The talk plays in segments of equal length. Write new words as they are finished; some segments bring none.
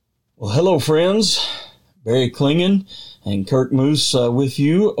Well, hello, friends. Barry Clingan and Kirk Moose with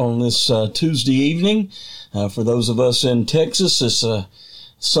you on this Tuesday evening. For those of us in Texas, it's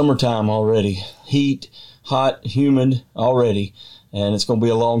summertime already. Heat, hot, humid already. And it's going to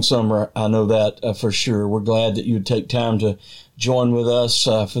be a long summer. I know that for sure. We're glad that you would take time to join with us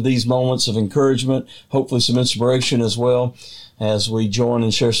for these moments of encouragement, hopefully some inspiration as well as we join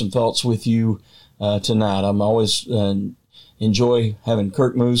and share some thoughts with you tonight. I'm always enjoy having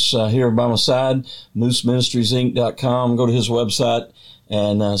Kirk Moose here by my side, mooseministriesinc.com. Go to his website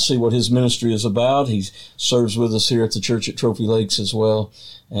and see what his ministry is about. He serves with us here at the church at Trophy Lakes as well.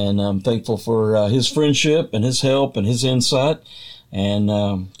 And I'm thankful for his friendship and his help and his insight.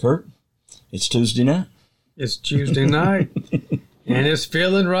 And Kirk, it's Tuesday night. It's Tuesday night. And it's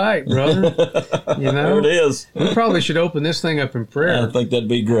feeling right, brother. You know? There it is. We probably should open this thing up in prayer. I think that'd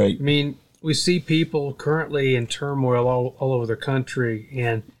be great. I mean, we see people currently in turmoil all over the country,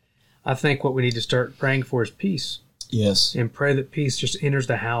 and I think what we need to start praying for is peace. Yes. And pray that peace just enters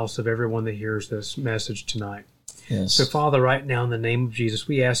the house of everyone that hears this message tonight. Yes. So, Father, right now in the name of Jesus,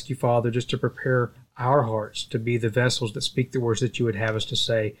 we ask you, Father, just to prepare our hearts to be the vessels that speak the words that you would have us to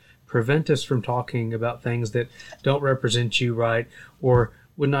say. Prevent us from talking about things that don't represent you right or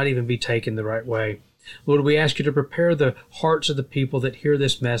would not even be taken the right way. Lord, we ask you to prepare the hearts of the people that hear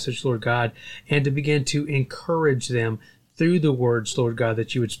this message, Lord God, and to begin to encourage them through the words, Lord God,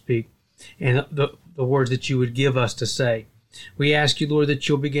 that you would speak and the words that you would give us to say. We ask you, Lord, that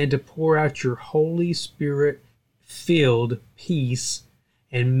you'll begin to pour out your Holy Spirit-filled peace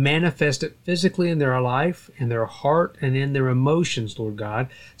and manifest it physically in their life, in their heart, and in their emotions, Lord God.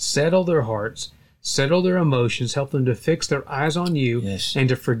 Settle their hearts. Settle their emotions, help them to fix their eyes on you, Yes. and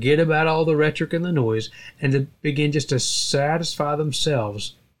to forget about all the rhetoric and the noise, and to begin just to satisfy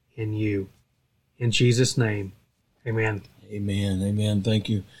themselves in you. In Jesus' name, amen. Amen. Amen. Thank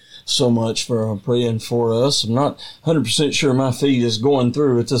you so much for praying for us. I'm not 100% sure my feed is going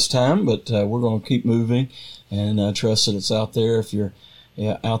through at this time, but we're going to keep moving and trust that it's out there. If you're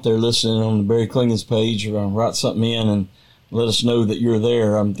out there listening on the Barry Clingan's page, write something in and let us know that you're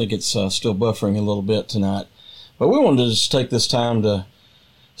there. I think it's still buffering a little bit tonight. But we wanted to just take this time to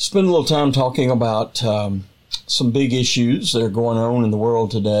spend a little time talking about some big issues that are going on in the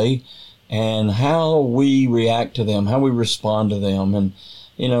world today and how we react to them, how we respond to them. And,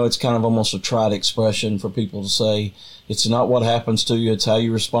 you know, it's kind of almost a trite expression for people to say, it's not what happens to you, it's how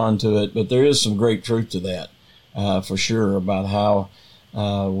you respond to it. But there is some great truth to that, for sure, about how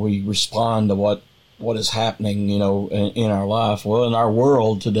we respond to what is happening, you know, in our life. Well, in our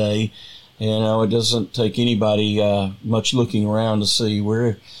world today, you know, it doesn't take anybody much looking around to see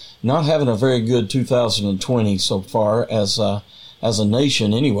we're not having a very good 2020 so far as a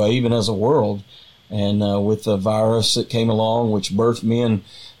nation anyway, even as a world. And with the virus that came along, which birthed me and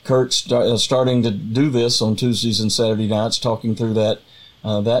Kurt starting to do this on Tuesdays and Saturday nights, talking through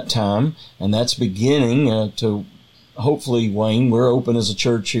that time, and that's beginning to hopefully wane. We're open as a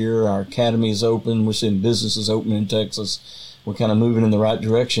church here. Our academy is open. We're seeing businesses open in Texas. We're kind of moving in the right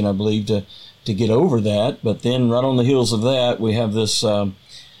direction, I believe, to get over that. But then right on the heels of that, we have this,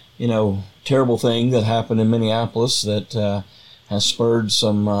 terrible thing that happened in Minneapolis that has spurred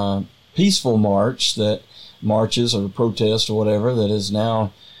some peaceful marches or protests or whatever that is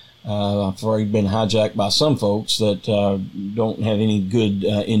now I've already been hijacked by some folks that don't have any good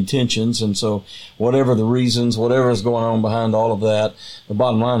intentions. And so whatever the reasons, whatever is going on behind all of that, the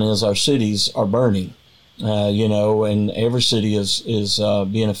bottom line is our cities are burning, and every city is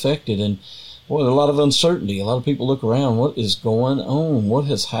being affected. And boy, a lot of uncertainty. A lot of people look around, what is going on? What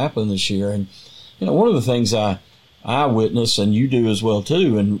has happened this year? And, one of the things I witness, and you do as well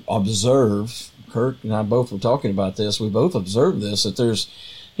too, and observe, Kirk and I both were talking about this, we both observed this, that there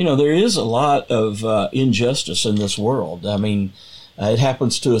is a lot of injustice in this world. I mean, it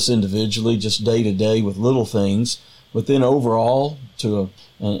happens to us individually, just day to day with little things, but then overall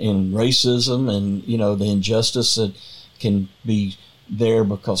in racism and, the injustice that can be there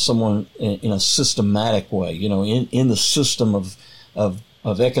because someone in a systematic way, in the system of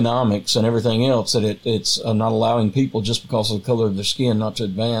economics and everything else, that it's not allowing people just because of the color of their skin not to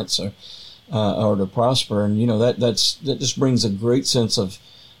advance or to prosper. And, that just brings a great sense of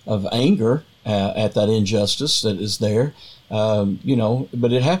anger at that injustice that is there,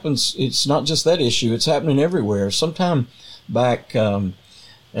 but it happens. It's not just that issue. It's happening everywhere. Sometime back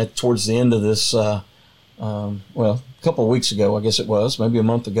towards the end of this, a couple of weeks ago, I guess it was, maybe a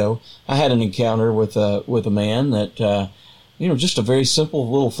month ago, I had an encounter with a man that, just a very simple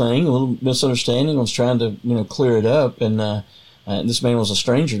little thing, a little misunderstanding. I was trying to, clear it up. And this man was a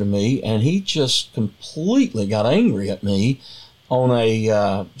stranger to me, and he just completely got angry at me on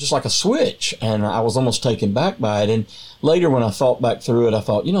a just like a switch, and I was almost taken back by it. And later, when I thought back through it, I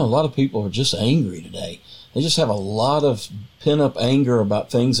thought, a lot of people are just angry today. They just have a lot of pent-up anger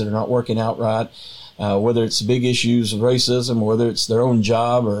about things that are not working out right, whether it's big issues of racism, or whether it's their own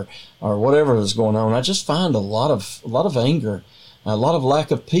job, or whatever is going on. I just find a lot of anger, a lot of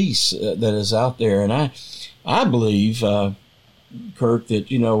lack of peace that is out there. And I believe, Kirk,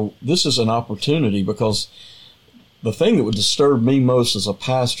 that, this is an opportunity, because the thing that would disturb me most as a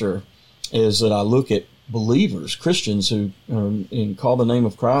pastor is that I look at believers, Christians who call the name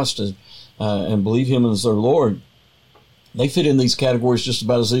of Christ and believe Him as their Lord. They fit in these categories just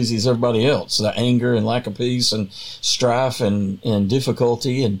about as easy as everybody else. The anger and lack of peace and strife and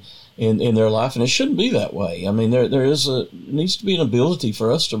difficulty in their life, and it shouldn't be that way. I mean, there needs to be an ability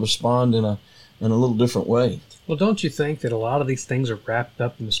for us to respond in a little different way. Well, don't you think that a lot of these things are wrapped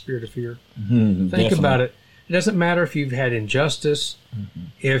up in the spirit of fear? Mm-hmm, think definitely. About it. It doesn't matter if you've had injustice,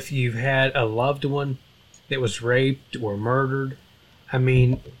 if you've had a loved one that was raped or murdered. I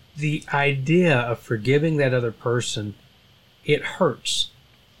mean, the idea of forgiving that other person, it hurts.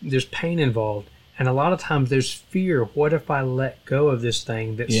 There's pain involved. And a lot of times there's fear. What if I let go of this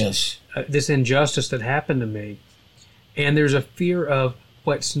thing, this injustice that happened to me? And there's a fear of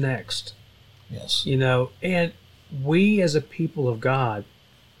what's next. Yes. And we as a people of God,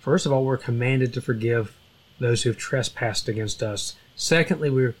 first of all, we're commanded to forgive those who've trespassed against us. Secondly,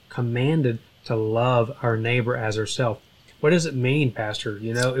 we're commanded to love our neighbor as ourselves. What does it mean, Pastor?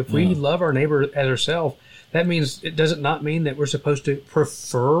 If we love our neighbor as ourselves, that means, does it not mean that we're supposed to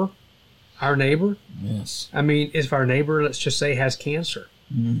prefer our neighbor? Yes. I mean, if our neighbor, let's just say, has cancer,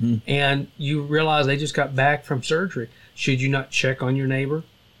 and you realize they just got back from surgery, should you not check on your neighbor?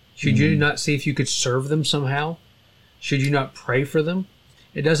 Should you not see if you could serve them somehow? Should you not pray for them?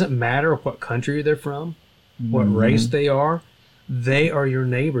 It doesn't matter what country they're from, what race they are. They are your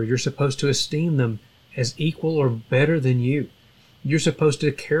neighbor. You're supposed to esteem them as equal or better than you. You're supposed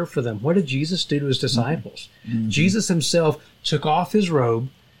to care for them. What did Jesus do to His disciples? Jesus Himself took off His robe,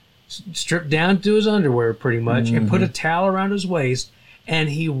 stripped down to His underwear pretty much, and put a towel around His waist, and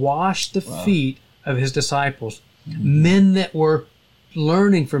He washed the feet of His disciples, men that were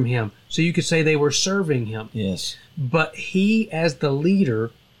learning from Him. So you could say they were serving Him. Yes. But He, as the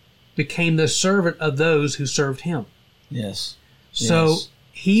leader, became the servant of those who served Him. Yes. So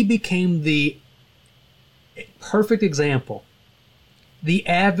He became the perfect example, the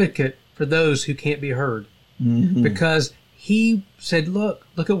advocate for those who can't be heard. Because He said, look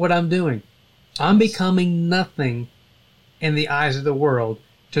at what I'm doing. I'm becoming nothing in the eyes of the world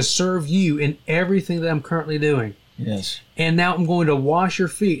to serve you in everything that I'm currently doing. Yes. And now I'm going to wash your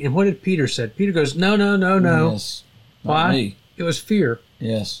feet. And what did Peter say? Peter goes, no. Yes. Why? Me. It was fear.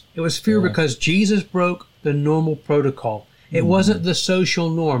 Yes. It was fear because Jesus broke the normal protocol. It wasn't the social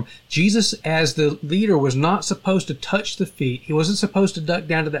norm. Jesus, as the leader, was not supposed to touch the feet. He wasn't supposed to duck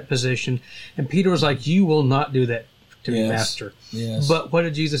down to that position. And Peter was like, you will not do that to me, Master. Yes. But what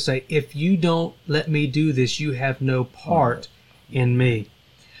did Jesus say? If you don't let me do this, you have no part in me.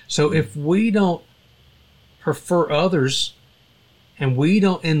 So if we don't prefer others, and we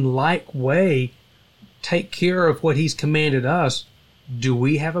don't in like way take care of what He's commanded us, do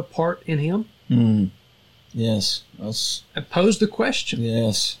we have a part in Him? Yes. I posed the question.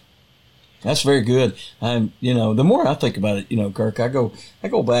 Yes. That's very good. The more I think about it, Kirk, I go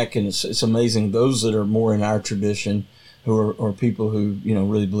back, and it's amazing. Those that are more in our tradition, who are people who,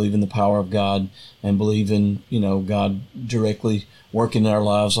 really believe in the power of God and believe in, God directly working in our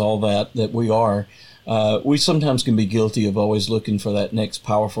lives, all that we are. We sometimes can be guilty of always looking for that next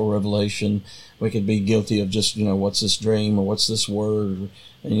powerful revelation. We could be guilty of just, what's this dream or what's this word,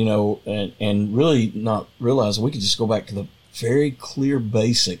 and really not realize we could just go back to the very clear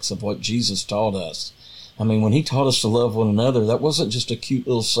basics of what Jesus taught us. I mean, when He taught us to love one another, that wasn't just a cute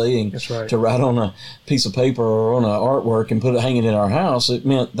little saying to write on a piece of paper or on an artwork and put it hanging in our house. It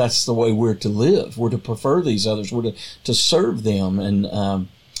meant that's the way we're to live. We're to prefer these others. We're to serve them. And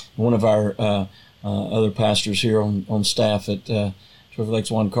one of our other pastors here on staff at River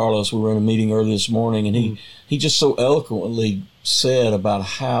Lakes, Juan Carlos, we were in a meeting early this morning, and he just so eloquently said about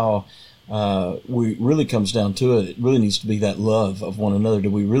how we really comes down to it. It really needs to be that love of one another. Do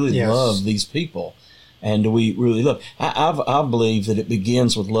we really love these people? And do we really love? I believe that it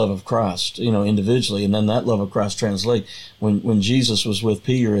begins with love of Christ, individually, and then that love of Christ translates. When Jesus was with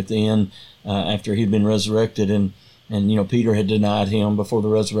Peter at the end, after he'd been resurrected, and Peter had denied Him before the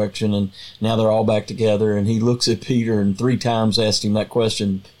resurrection, and now they're all back together, and He looks at Peter and 3 times asked him that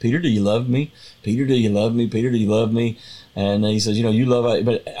question: Peter, do you love me? Peter, do you love me? Peter, do you love me? And He says, you love,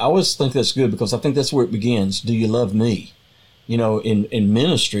 but I always think that's good, because I think that's where it begins. Do you love me? in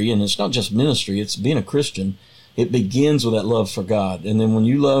ministry, and it's not just ministry, it's being a Christian. It begins with that love for God. And then when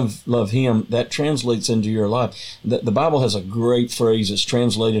you love Him, that translates into your life. The Bible has a great phrase. It's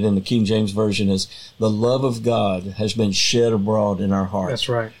translated in the King James Version as the love of God has been shed abroad in our heart. That's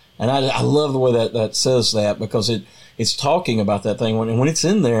right. And I love the way that says that, because it's talking about that thing. And when it's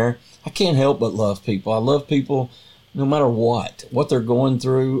in there, I can't help but love people. I love people no matter what they're going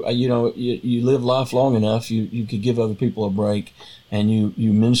through. You live life long enough, you could give other people a break, and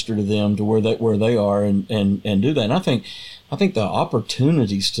you minister to them to where they are and do that. And I think the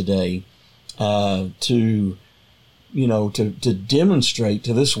opportunities today to demonstrate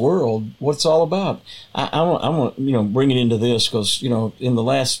to this world what it's all about. I want bring it into this, because in the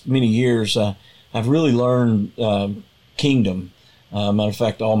last many years I've really learned kingdom. Matter of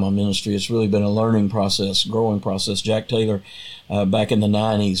fact, all my ministry has really been a learning process, growing process. Jack Taylor, back in the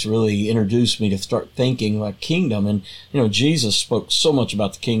 90s, really introduced me to start thinking like kingdom. And, Jesus spoke so much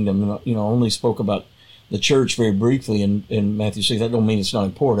about the kingdom, and, only spoke about the church very briefly in Matthew 6. That don't mean it's not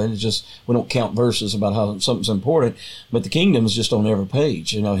important. It's just we don't count verses about how something's important. But the kingdom is just on every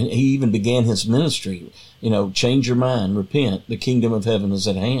page. He even began his ministry, change your mind, repent. The kingdom of heaven is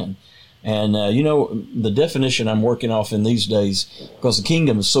at hand. And, the definition I'm working off in these days, because the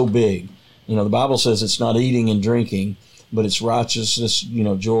kingdom is so big, the Bible says it's not eating and drinking, but it's righteousness,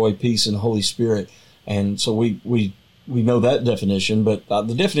 joy, peace, and the Holy Spirit. And so we know that definition, but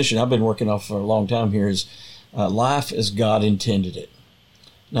the definition I've been working off for a long time here is life as God intended it.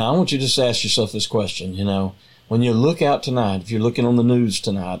 Now, I want you to just ask yourself this question, when you look out tonight, if you're looking on the news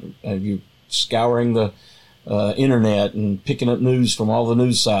tonight, if you're scouring the internet and picking up news from all the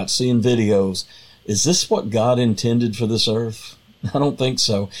news sites, seeing videos, is this what God intended for this earth? I don't think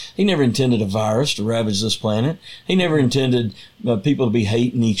so. He never intended a virus to ravage this planet. He never intended people to be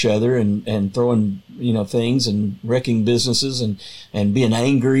hating each other and throwing, things and wrecking businesses and being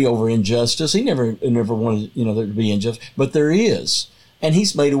angry over injustice. He never wanted, there to be injustice. But there is. And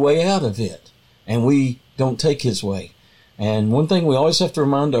He's made a way out of it. And we don't take His way. And one thing we always have to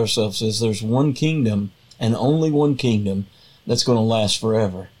remind ourselves is there's one kingdom, and only one kingdom, that's going to last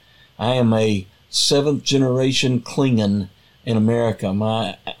forever. I am a 7th generation Klingon in America.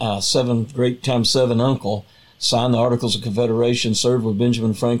 My great times 7 uncle signed the Articles of Confederation, served with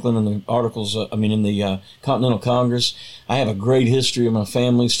Benjamin Franklin in the in the Continental Congress. I have a great history of my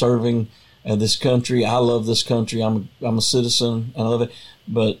family serving this country. I love this country. I'm a citizen, and I love it.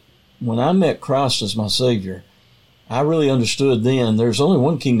 But when I met Christ as my Savior, I really understood then there's only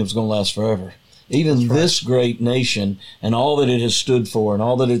one kingdom that's going to last forever. Even this great nation and all that it has stood for and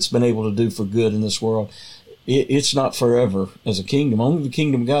all that it's been able to do for good in this world, it's not forever as a kingdom. Only the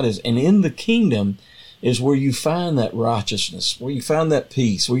kingdom of God is. And in the kingdom is where you find that righteousness, where you find that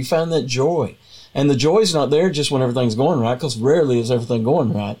peace, where you find that joy. And the joy is not there just when everything's going right, because rarely is everything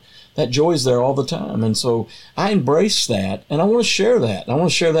going right. That joy is there all the time. And so I embrace that, and I want to share that. I want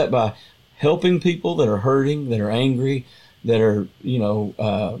to share that by helping people that are hurting, that are angry, that are,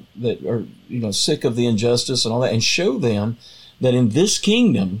 sick of the injustice and all that, and show them that in this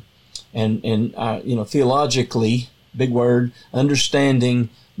kingdom, and theologically, big word, understanding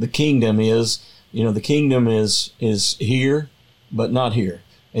the kingdom is, the kingdom is here, but not here.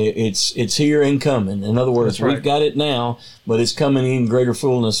 It's here and coming. In other words, We've got it now, but it's coming in greater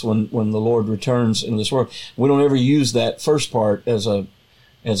fullness when the Lord returns in this world. We don't ever use that first part as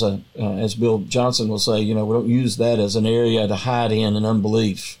Bill Johnson will say, we don't use that as an area to hide in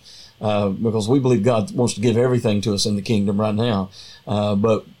unbelief, because we believe God wants to give everything to us in the kingdom right now.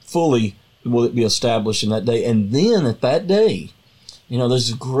 But fully will it be established in that day. And then at that day,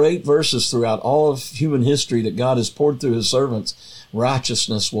 there's great verses throughout all of human history that God has poured through His servants.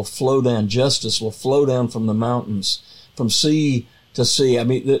 Righteousness will flow down. Justice will flow down from the mountains, from sea to see.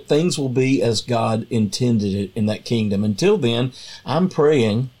 That things will be as God intended it in that kingdom. Until then, I'm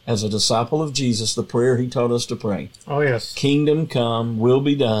praying as a disciple of Jesus the prayer He taught us to pray. Oh, yes. Kingdom come, will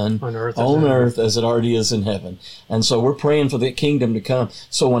be done on earth as it already is in heaven. And so we're praying for that kingdom to come.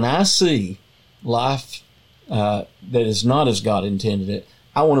 So when I see life that is not as God intended it,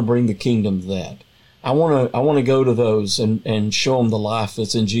 I want to bring the kingdom to that. I want to go to those and show them the life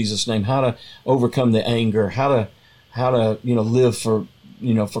that's in Jesus' name, how to overcome the anger, how to live for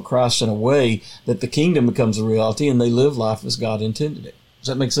Christ in a way that the kingdom becomes a reality and they live life as God intended it. Does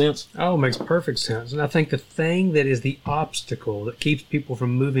that make sense? Oh, it makes perfect sense. And I think the thing that is the obstacle that keeps people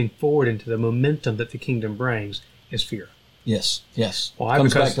from moving forward into the momentum that the kingdom brings is fear. Yes. Why?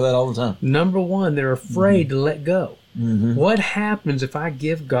 Comes back to that all the time. Number one, they're afraid to let go. Mm-hmm. What happens if I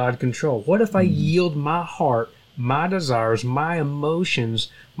give God control? What if I yield my heart my desires, my emotions,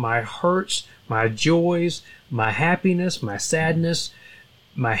 my hurts, my joys, my happiness, my sadness,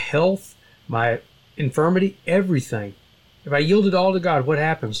 my health, my infirmity, everything. If I yield it all to God, what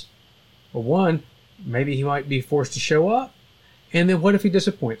happens? Well, one, maybe he might be forced to show up. And then what if he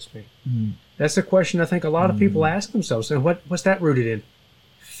disappoints me? Mm. That's the question I think a lot of people ask themselves. And what's that rooted in?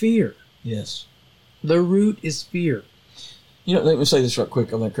 Fear. Yes. The root is fear. Let me say this real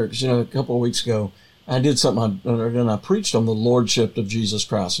quick on that, Kirk, because, a couple of weeks ago, I did something, and I preached on the lordship of Jesus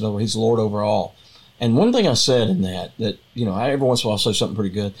Christ. He's Lord over all. And one thing I said in that, I every once in a while say something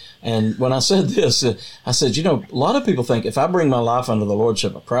pretty good. And when I said this, I said, a lot of people think if I bring my life under the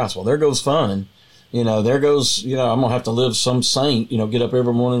lordship of Christ, well, there goes fun. There goes, I'm going to have to live some saint, get up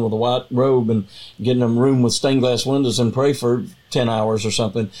every morning with a white robe and get in a room with stained glass windows and pray for 10 hours or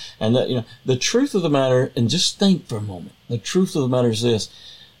something. And that, the truth of the matter, and just think for a moment, the truth of the matter is this: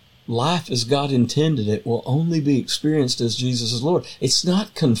 life as God intended it will only be experienced as Jesus is Lord. It's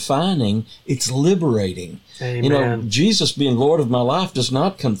not confining, it's liberating. Amen. Jesus being Lord of my life does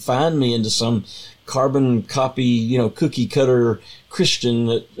not confine me into some carbon copy, cookie cutter Christian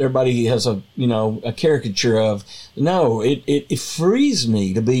that everybody has a caricature of. No, it frees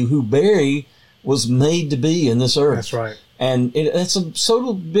me to be who Barry was made to be in this earth. That's right. And that's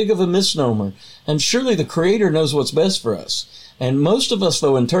so big of a misnomer. And surely the Creator knows what's best for us. And most of us,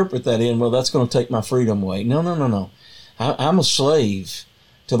 though, interpret that in, well, that's going to take my freedom away. No. I'm a slave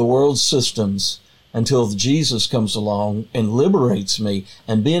to the world's systems until Jesus comes along and liberates me.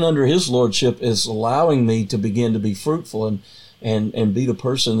 And being under his lordship is allowing me to begin to be fruitful and be the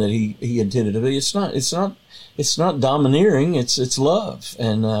person that he intended to be. It's not domineering. It's love.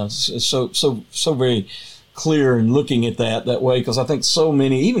 And so very clear in looking at that way, because I think so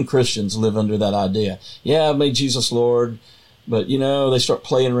many, even Christians, live under that idea. Yeah, I've made Jesus Lord. But, they start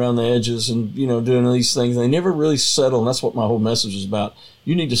playing around the edges and, doing these things. They never really settle. And that's what my whole message is about.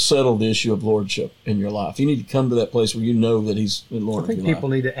 You need to settle the issue of lordship in your life. You need to come to that place where you know that he's the Lord of your life. I think people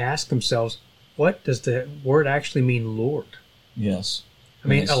need to ask themselves, what does the word actually mean, Lord? Yes. I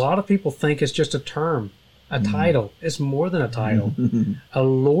mean, a lot of people think it's just a term, a title. It's more than a title. A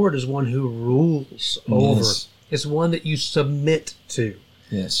Lord is one who rules over. Yes. It's one that you submit to.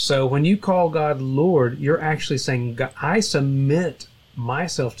 Yes. So when you call God Lord, you're actually saying, God, I submit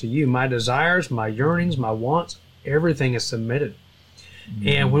myself to you. My desires, my yearnings, my wants, everything is submitted. Mm-hmm.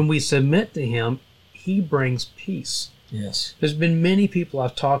 And when we submit to him, he brings peace. Yes. There's been many people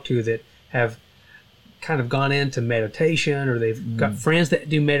I've talked to that have kind of gone into meditation, or they've got friends that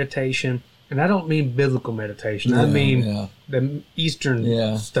do meditation. And I don't mean biblical meditation. I mean the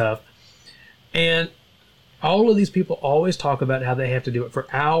Eastern stuff. And all of these people always talk about how they have to do it for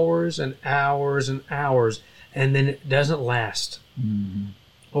hours and hours and hours, and then it doesn't last. Mm-hmm.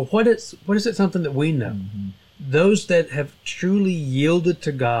 Well, what is it something that we know? Mm-hmm. Those that have truly yielded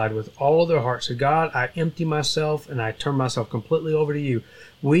to God with all of their hearts, said, God, I empty myself and I turn myself completely over to you,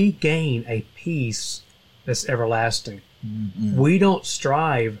 we gain a peace that's everlasting. Mm-hmm. We don't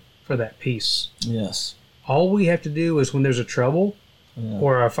strive for that peace. Yes. All we have to do is when there's a trouble,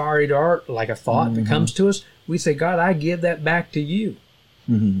 or a fiery dart, like a thought that comes to us, we say, God, I give that back to you.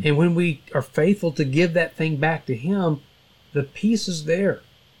 Mm-hmm. And when we are faithful to give that thing back to him, the peace is there.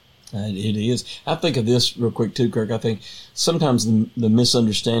 It is. I think of this real quick too, Kirk. I think sometimes the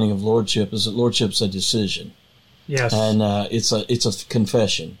misunderstanding of lordship is that lordship's a decision. Yes. And it's a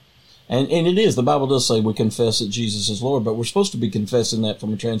confession. And it is. The Bible does say we confess that Jesus is Lord, but we're supposed to be confessing that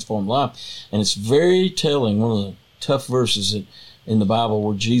from a transformed life. And it's very telling, one of the tough verses in the Bible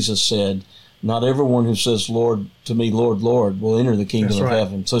where Jesus said, not everyone who says, Lord, to me, Lord, Lord, will enter the kingdom of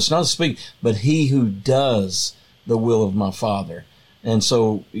heaven. So it's not a speak, but he who does the will of my Father. And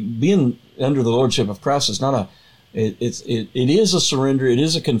so being under the lordship of Christ is not it is a surrender, it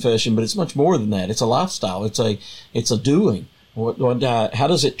is a confession, but it's much more than that. It's a lifestyle. It's a doing. How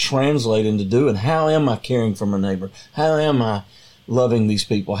does it translate into doing? How am I caring for my neighbor? How am I loving these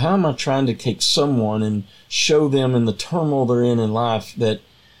people? How am I trying to take someone and show them in the turmoil they're in life that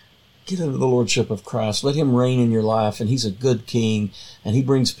get under the lordship of Christ. Let him reign in your life, and he's a good king, and he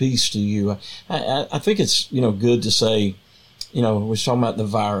brings peace to you. I think it's, good to say, we're talking about the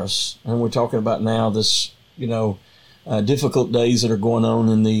virus, and we're talking about now this, difficult days that are going on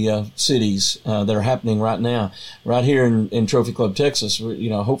in the cities that are happening right now. Right here in Trophy Club, Texas,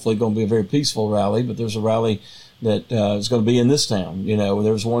 hopefully going to be a very peaceful rally, but there's a rally that is going to be in this town.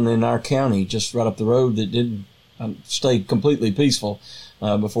 There was one in our county just right up the road that didn't stay completely peaceful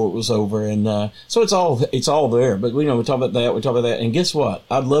before it was over. And so it's all there. But, we talk about that. And guess what?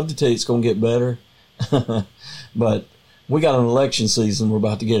 I'd love to tell you it's going to get better. But we got an election season we're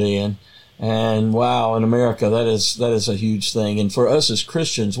about to get in. And wow, in America, that is a huge thing. And for us as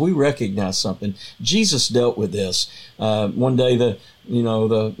Christians, we recognize something. Jesus dealt with this. One day, the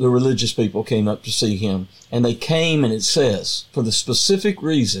religious people came up to see him, and they came, and it says, for the specific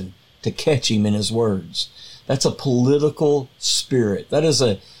reason to catch him in his words. That's a political spirit. That is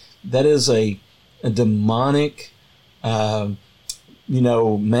a demonic,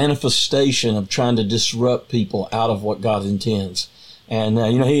 manifestation of trying to disrupt people out of what God intends. And,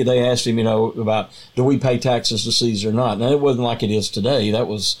 they asked him, about, do we pay taxes to Caesar or not? Now, it wasn't like it is today. That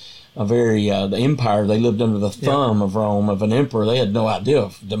was a very, the empire, they lived under the thumb of Rome, of an emperor. They had no idea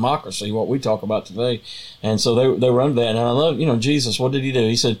of democracy, what we talk about today. And so they were under that. And I love, Jesus, what did he do?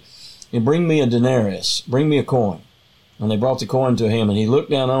 He said, bring me a denarius, bring me a coin. And they brought the coin to him, and he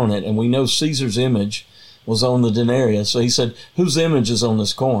looked down on it, and we know Caesar's image was on the denarius. So he said, whose image is on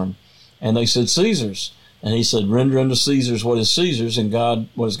this coin? And they said, Caesar's. And he said, render unto Caesar's what is Caesar's, and God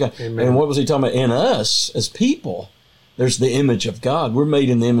what is God. Amen. And what was he talking about? In us, as people, there's the image of God. We're made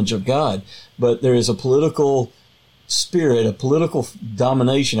in the image of God. But there is a political spirit, a political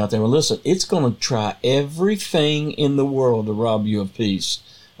domination out there. Well, listen, it's going to try everything in the world to rob you of peace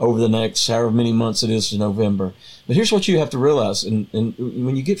over the next however many months it is to November. But here's what you have to realize. And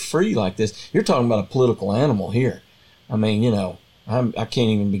when you get free like this, you're talking about a political animal here. I mean, I can't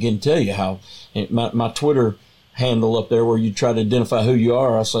even begin to tell you how my Twitter handle up there where you try to identify who you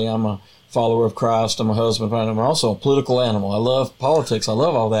are. I say I'm a follower of Christ. I'm a husband. I'm also a political animal. I love politics. I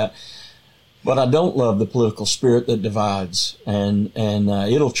love all that. But I don't love the political spirit that divides. And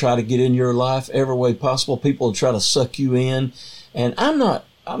it'll try to get in your life every way possible. People will try to suck you in. And I'm not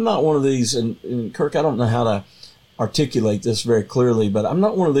one of these, and Kirk, I don't know how to articulate this very clearly, but I'm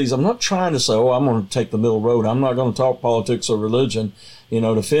not one of these. I'm not trying to say, I'm going to take the middle road. I'm not going to talk politics or religion, to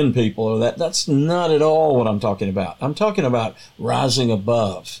offend people or that. That's not at all what I'm talking about. I'm talking about rising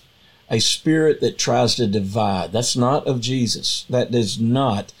above a spirit that tries to divide. That's not of Jesus. That is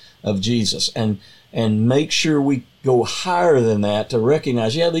not of Jesus. And make sure we go higher than that to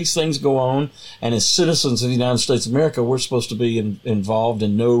recognize, these things go on. And as citizens of the United States of America, we're supposed to be involved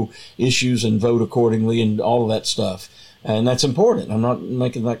and know issues and vote accordingly and all of that stuff. And that's important. I'm not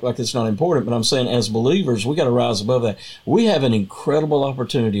making like it's not important, but I'm saying as believers, we got to rise above that. We have an incredible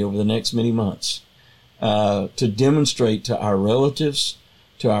opportunity over the next many months to demonstrate to our relatives,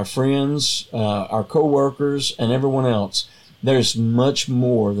 to our friends, our co-workers, and everyone else, there's much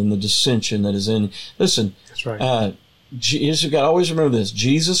more than the dissension that is in. Listen, that's right. You got to always remember this: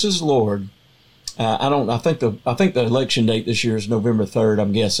 Jesus is Lord. I think the election date this year is November 3rd.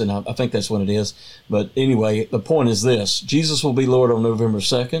 I'm guessing. I think that's when it is. But anyway, the point is this: Jesus will be Lord on November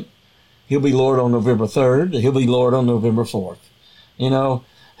 2nd. He'll be Lord on November 3rd. He'll be Lord on November 4th.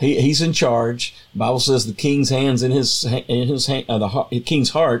 He's in charge. The Bible says the king's hand's in his hand. The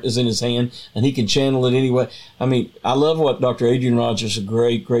king's heart is in his hand, and he can channel it anyway. I mean, I love what Dr. Adrian Rogers, a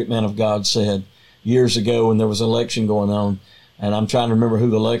great, great man of God, said years ago when there was an election going on. And I'm trying to remember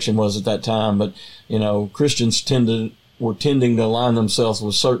who the election was at that time, but Christians were tending to align themselves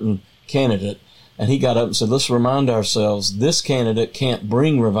with a certain candidate. And he got up and said, let's remind ourselves, this candidate can't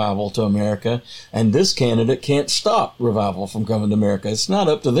bring revival to America, and this candidate can't stop revival from coming to America. It's not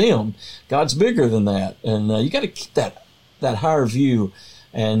up to them. God's bigger than that. And you got to keep that higher view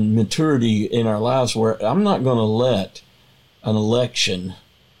and maturity in our lives, where I'm not going to let an election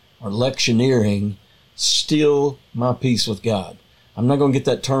or electioneering steal my peace with God. I'm not going to get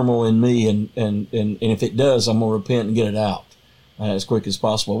that turmoil in me, and if it does, I'm going to repent and get it out as quick as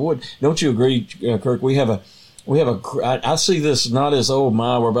possible. Don't you agree, Kirk? I see this not as,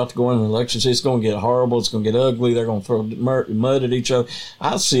 we're about to go into an election. It's going to get horrible. It's going to get ugly. They're going to throw mud at each other.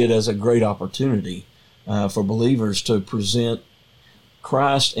 I see it as a great opportunity for believers to present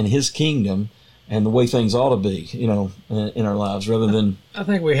Christ and His kingdom and the way things ought to be, in our lives, rather than. I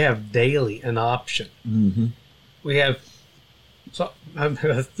think we have daily an option. Mm-hmm. We have,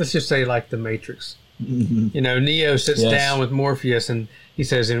 let's just say, like the Matrix. Mm-hmm. Neo sits down with Morpheus and he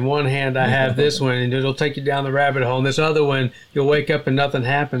says, in one hand I have this one, and it'll take you down the rabbit hole, and this other one you'll wake up and nothing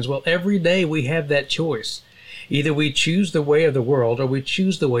happens. Well, every day we have that choice. Either we choose the way of the world or we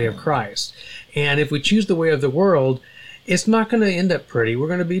choose the way of Christ. And if we choose the way of the world, it's not going to end up pretty. We're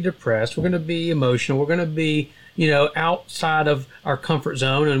going to be depressed. We're going to be emotional. We're going to be, outside of our comfort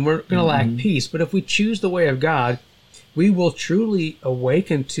zone, and we're going to lack peace. But if we choose the way of God, we will truly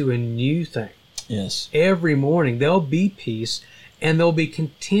awaken to a new thing. Yes. Every morning there'll be peace, and there'll be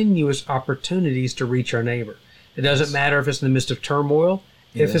continuous opportunities to reach our neighbor. It doesn't matter if it's in the midst of turmoil,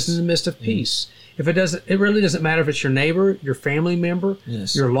 if it's in the midst of peace. If it really doesn't matter if it's your neighbor, your family member,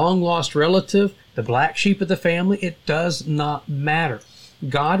 your long lost relative, the black sheep of the family. It does not matter.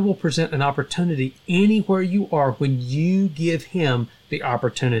 God will present an opportunity anywhere you are when you give Him the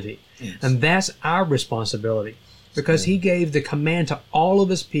opportunity. Yes. And that's our responsibility, because He gave the command to all of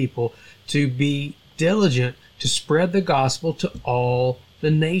His people to be diligent to spread the gospel to all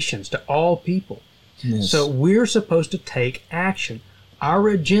the nations, to all people. Yes. So we're supposed to take action. Our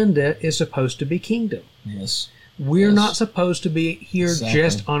agenda is supposed to be kingdom. Yes. We're Yes. not supposed to be here Exactly.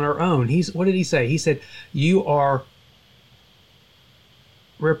 just on our own. What did He say? He said, you are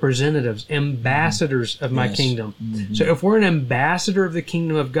representatives, ambassadors of my Yes. kingdom. Mhm. So if we're an ambassador of the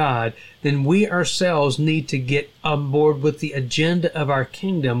kingdom of God, then we ourselves need to get on board with the agenda of our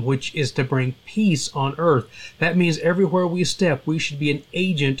kingdom, which is to bring peace on earth. That means everywhere we step, we should be an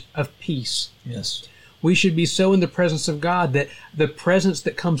agent of peace. Yes. We should be so in the presence of God that the presence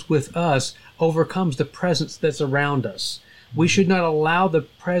that comes with us overcomes the presence that's around us. We should not allow the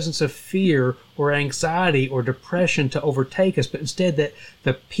presence of fear or anxiety or depression to overtake us, but instead that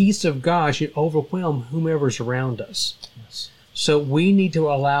the peace of God should overwhelm whomever's around us. Yes. So we need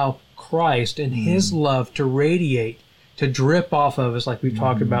to allow Christ and His love to radiate, to drip off of us, like we've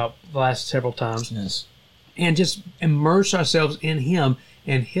talked about the last several times, Yes. and just immerse ourselves in Him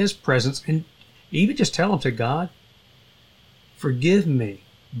and His presence, and even just tell Him to God, forgive me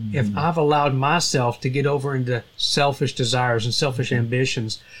if I've allowed myself to get over into selfish desires and selfish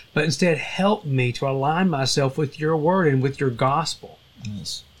ambitions, but instead help me to align myself with Your Word and with Your gospel.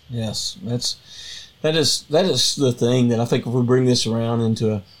 Yes. Yes. That is the thing that I think if we bring this around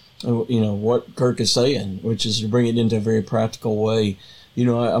into what Kirk is saying, which is to bring it into a very practical way. I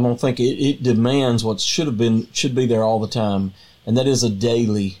don't think it demands what should be there all the time, and that is a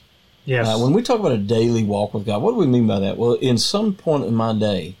daily. Yes. When we talk about a daily walk with God, what do we mean by that? Well, in some point in my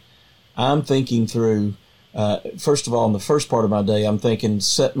day, I'm thinking through. First of all, in the first part of my day, I'm thinking,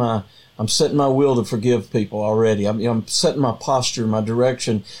 I'm setting my will to forgive people already. I'm setting my posture, my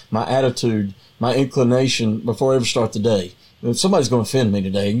direction, my attitude, my inclination before I ever start the day. If somebody's going to offend me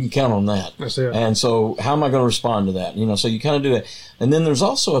today, you can count on that. That's it. And so how am I going to respond to that? So you kind of do that. And then there's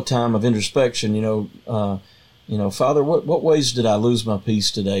also a time of introspection, Father, what ways did I lose my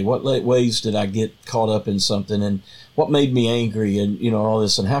peace today? What ways did I get caught up in something? And what made me angry? And, all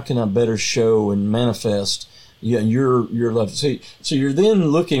this. And how can I better show and manifest your love? So you're then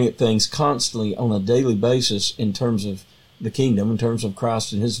looking at things constantly on a daily basis in terms of the kingdom, in terms of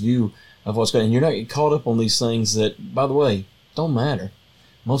Christ and His view of what's going on. And you're not getting caught up on these things that, by the way, don't matter.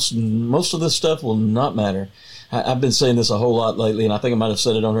 Most of this stuff will not matter. I've been saying this a whole lot lately, and I think I might have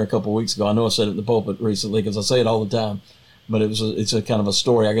said it on here a couple of weeks ago. I know I said it in the pulpit recently because I say it all the time, but it's a kind of a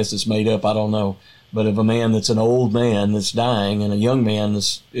story. I guess it's made up. I don't know. But of a man that's an old man that's dying, and a young man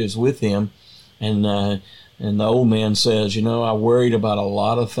is with him, and the old man says, I worried about a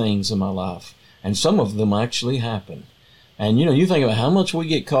lot of things in my life, and some of them actually happened. And you think about how much we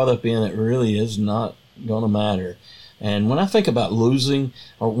get caught up in, it really is not going to matter. And when I think about losing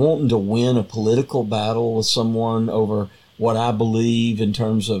or wanting to win a political battle with someone over what I believe in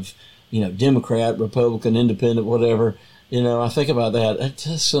terms of, Democrat, Republican, Independent, whatever, I think about that. It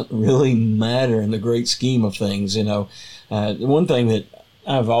doesn't really matter in the great scheme of things. One thing that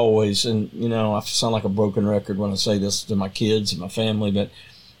I've always, and, I sound like a broken record when I say this to my kids and my family, but,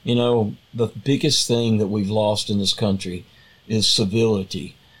 the biggest thing that we've lost in this country is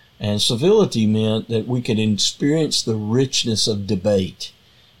civility. And civility meant that we could experience the richness of debate.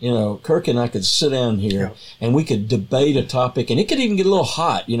 Kirk and I could sit down here and we could debate a topic, and it could even get a little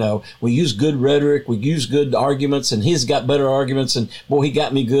hot. We use good rhetoric, we use good arguments, and he's got better arguments, and boy, he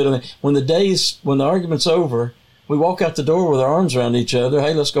got me good. When the argument's over, we walk out the door with our arms around each other.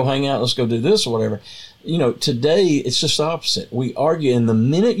 Hey, let's go hang out. Let's go do this or whatever. Today it's just the opposite. We argue, and the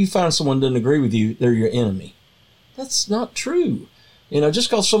minute you find someone doesn't agree with you, they're your enemy. That's not true. Just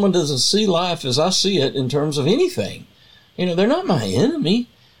because someone doesn't see life as I see it in terms of anything, they're not my enemy.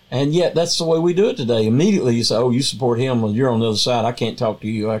 And yet that's the way we do it today. Immediately you say, oh, you support him, well, you're on the other side. I can't talk to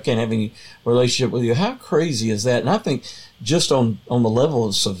you. I can't have any relationship with you. How crazy is that? And I think just on the level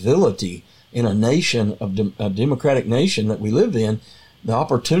of civility in a nation, a democratic nation that we live in, the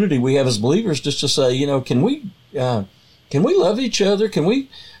opportunity we have as believers just to say, can we love each other? Can we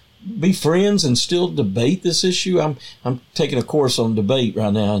be friends and still debate this issue? I'm taking a course on debate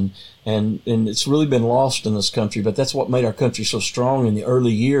right now, and it's really been lost in this country, but that's what made our country so strong in the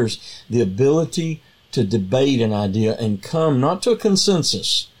early years, the ability to debate an idea and come not to a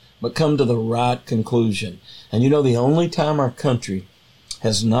consensus, but come to the right conclusion. And the only time our country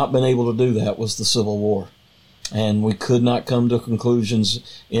has not been able to do that was the Civil War. And we could not come to conclusions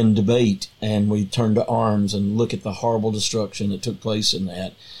in debate, and we turned to arms and look at the horrible destruction that took place in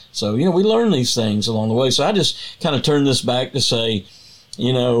that. So, we learn these things along the way. So I just kind of turn this back to say,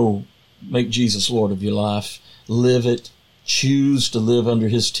 make Jesus Lord of your life. Live it. Choose to live under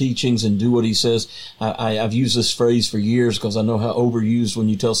his teachings and do what he says. I've used this phrase for years because I know how overused when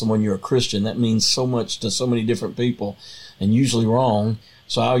you tell someone you're a Christian. That means so much to so many different people and usually wrong.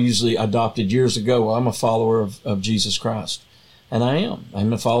 So I usually adopted years ago, well, I'm a follower of Jesus Christ. And I am.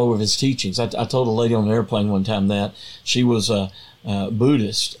 I'm a follower of his teachings. I told a lady on an airplane one time that she was a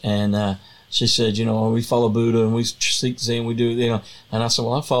Buddhist, and she said, we follow Buddha and we seek Zen, we do, And I said,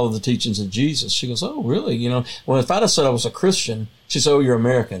 well, I follow the teachings of Jesus. She goes, oh, really? Well, if I'd have said I was a Christian, she said, oh, you're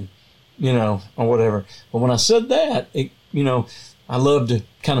American, or whatever. But when I said that, I love to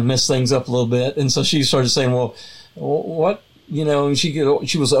kind of mess things up a little bit. And so she started saying, well, what? And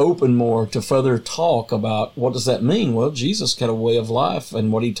she was open more to further talk about what does that mean? Well, Jesus had a way of life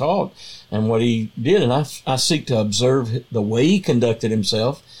and what he taught and what he did. And I seek to observe the way he conducted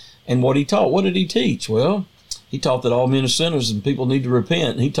himself and what he taught. What did he teach? Well, he taught that all men are sinners and people need to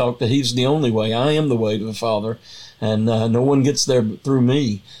repent. And he taught that he's the only way. I am the way to the Father, and no one gets there through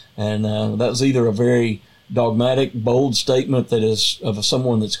me. And that was either a very dogmatic, bold statement that is of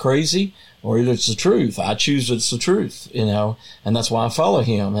someone that's crazy, or either it's the truth. I choose it's the truth, and that's why I follow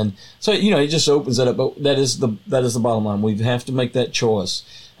him. And so, it just opens that up. But that is the bottom line. We have to make that choice.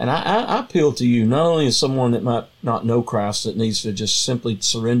 And I appeal to you, not only as someone that might not know Christ, that needs to just simply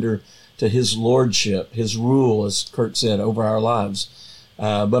surrender to his lordship, his rule, as Kurt said, over our lives,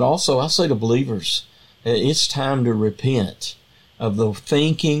 but also I say to believers, it's time to repent of the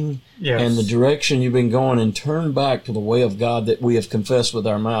thinking and the direction you've been going, and turn back to the way of God that we have confessed with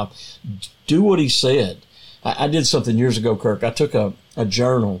our mouth. Do what he said. I did something years ago, Kirk. I took a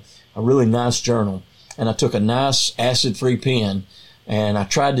journal, a really nice journal, and I took a nice acid-free pen, and I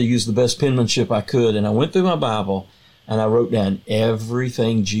tried to use the best penmanship I could, and I went through my Bible, and I wrote down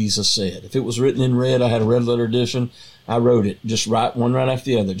everything Jesus said. If it was written in red, I had a red letter edition, I wrote it, just one right after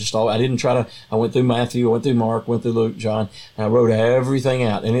the other. I didn't try to, I went through Matthew, I went through Mark, went through Luke, John, and I wrote everything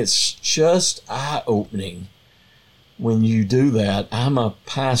out. And it's just eye-opening when you do that. I'm a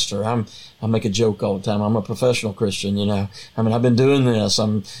pastor. I make a joke all the time. I'm a professional Christian, I've been doing this.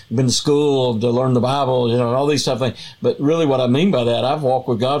 I've been to school to learn the Bible, and all these type of things. But really what I mean by that, I've walked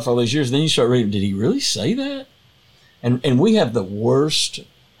with God for all these years. Then you start reading, did he really say that? And we have the worst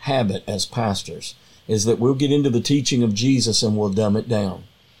habit as pastors, is that we'll get into the teaching of Jesus and we'll dumb it down.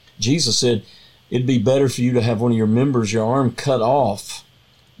 Jesus said, it'd be better for you to have one of your members, your arm cut off,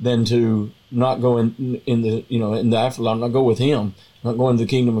 than to not go in the afterlife, not go with him, not go into the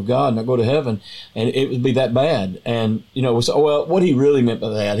kingdom of God, not go to heaven. And it would be that bad. And, we say, well, what he really meant by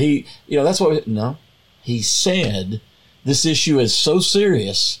that, that's what, no. He said, this issue is so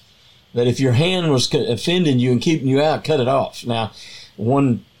serious that if your hand was offending you and keeping you out, cut it off. Now,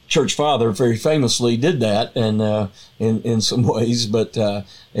 one church father very famously did that, and in some ways, but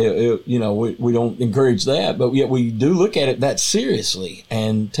we don't encourage that. But yet we do look at it that seriously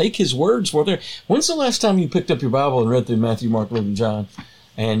and take his words for there. When's the last time you picked up your Bible and read through Matthew, Mark, Luke, and John?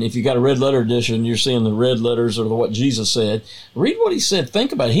 And if you got a red letter edition, you're seeing the red letters or what Jesus said. Read what he said.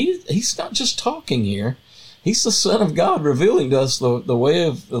 Think about it. He's not just talking here. He's the Son of God revealing to us the way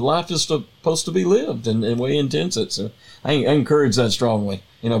of the life is supposed to be lived and the way he intends it. So I encourage that strongly.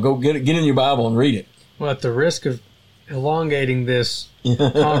 Go get in your Bible and read it. Well, at the risk of elongating this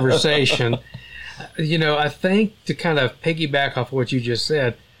conversation, I think to kind of piggyback off what you just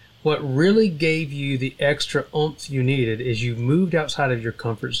said, what really gave you the extra oomph you needed is you moved outside of your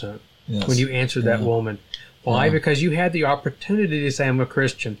comfort zone when you answered that woman. Why? Because you had the opportunity to say, I'm a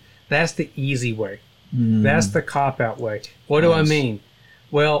Christian. That's the easy way. That's the cop-out way. What do I mean?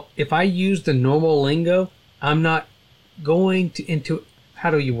 Well, if I use the normal lingo, I'm not going into,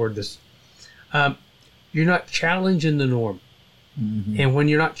 how do you word this? You're not challenging the norm. And when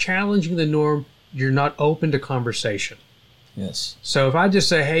you're not challenging the norm, you're not open to conversation. Yes. So if I just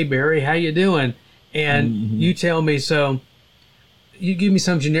say, hey, Barry, how you doing? And you tell me, so you give me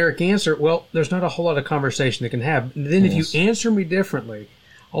some generic answer, well, there's not a whole lot of conversation that can have. And then if you answer me differently,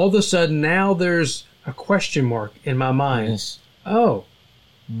 all of a sudden now there's a question mark in my mind. Yes. Oh,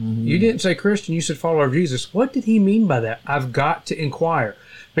 you didn't say Christian, you said follower of Jesus. What did he mean by that? I've got to inquire.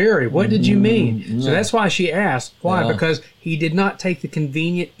 Barry, what did you mean? So that's why she asked. Why? Because he did not take the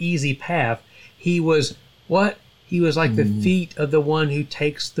convenient, easy path. He was what? He was like the feet of the one who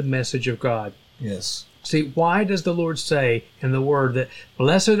takes the message of God. Yes. See, why does the Lord say in the Word that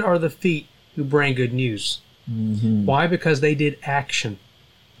blessed are the feet who bring good news? Why? Because they did action.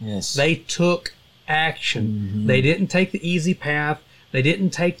 Yes. They took action. They didn't take the easy path. They didn't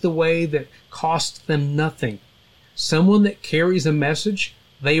take the way that cost them nothing. Someone that carries a message,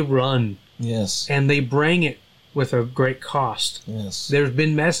 they run. Yes. And they bring it with a great cost. Yes. There's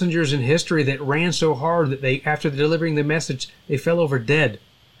been messengers in history that ran so hard that they, after delivering the message, they fell over dead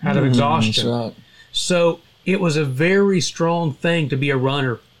out of exhaustion. That's right. So it was a very strong thing to be a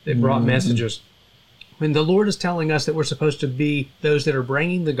runner that brought messages. When the Lord is telling us that we're supposed to be those that are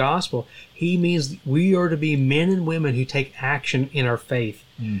bringing the gospel, He means we are to be men and women who take action in our faith.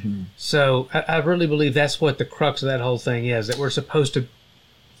 So I really believe that's what the crux of that whole thing is, that we're supposed to.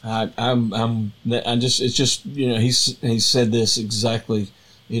 It's just, he said this exactly,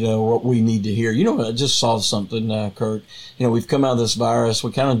 what we need to hear. I just saw something, Kurt. We've come out of this virus.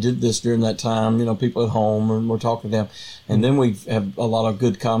 We kind of did this during that time, people at home, and we're talking to them. And then we have a lot of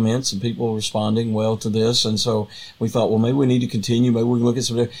good comments and people responding well to this. And so we thought, well, maybe we need to continue. Maybe we can look at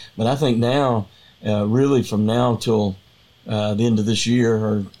some. But I think now, really from now till the end of this year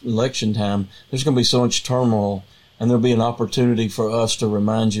or election time, there's going to be so much turmoil. And there'll be an opportunity for us to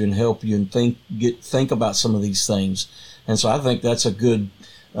remind you and help you and think about some of these things. And so I think that's a good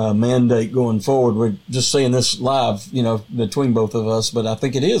mandate going forward. We're just saying this live, between both of us, but I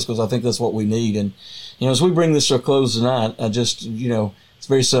think it is, because I think that's what we need. And, as we bring this to a close tonight, I just, it's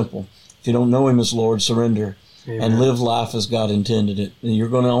very simple. If you don't know Him as Lord, surrender. Amen. And live life as God intended it. And you're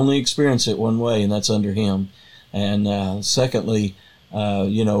going to only experience it one way, and that's under Him. And secondly,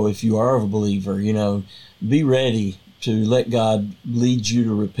 if you are a believer, be ready to let God lead you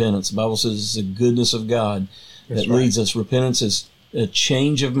to repentance. The Bible says it's the goodness of God that leads us. Repentance is a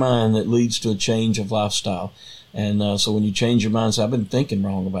change of mind that leads to a change of lifestyle. And so when you change your mind, say, I've been thinking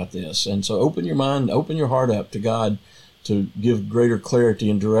wrong about this. And so open your mind, open your heart up to God to give greater clarity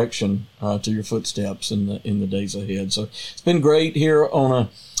and direction to your footsteps in the days ahead. So it's been great here on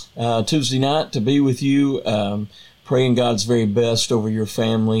a Tuesday night to be with you, praying God's very best over your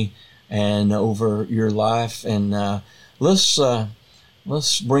family and over your life. And let's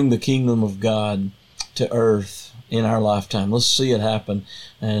bring the kingdom of God to earth in our lifetime. Let's see it happen.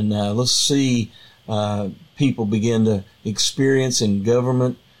 And let's see people begin to experience in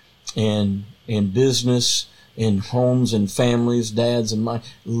government and in business, in homes and families, dads and moms,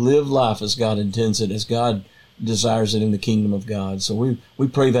 live life as God intends it, as God desires it in the kingdom of God. So we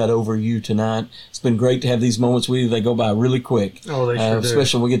pray that over you tonight. It's been great to have these moments with you. They go by really quick. Oh, they sure do.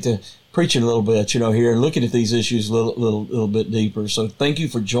 Especially when we get to preaching a little bit, here, and looking at these issues a little bit deeper. So thank you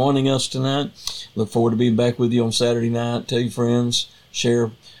for joining us tonight. Look forward to being back with you on Saturday night. Tell your friends,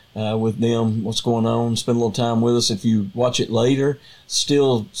 share with them what's going on. Spend a little time with us. If you watch it later,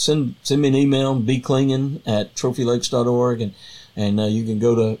 still send me an email, bclingan@trophylakes.org, and you can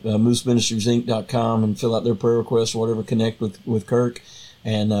go to mooseministriesinc.com and fill out their prayer requests or whatever. Connect with Kirk,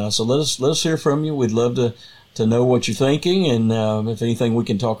 and so let us hear from you. We'd love to know what you're thinking, and if anything we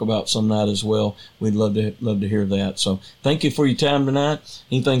can talk about some night as well, we'd love to hear that. So thank you for your time tonight.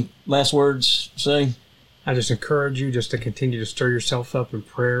 Anything, last words to say? I just encourage you just to continue to stir yourself up in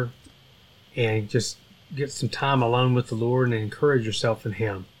prayer and just get some time alone with the Lord and encourage yourself in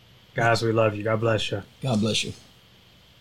Him. Guys, we love you. God bless you. God bless you.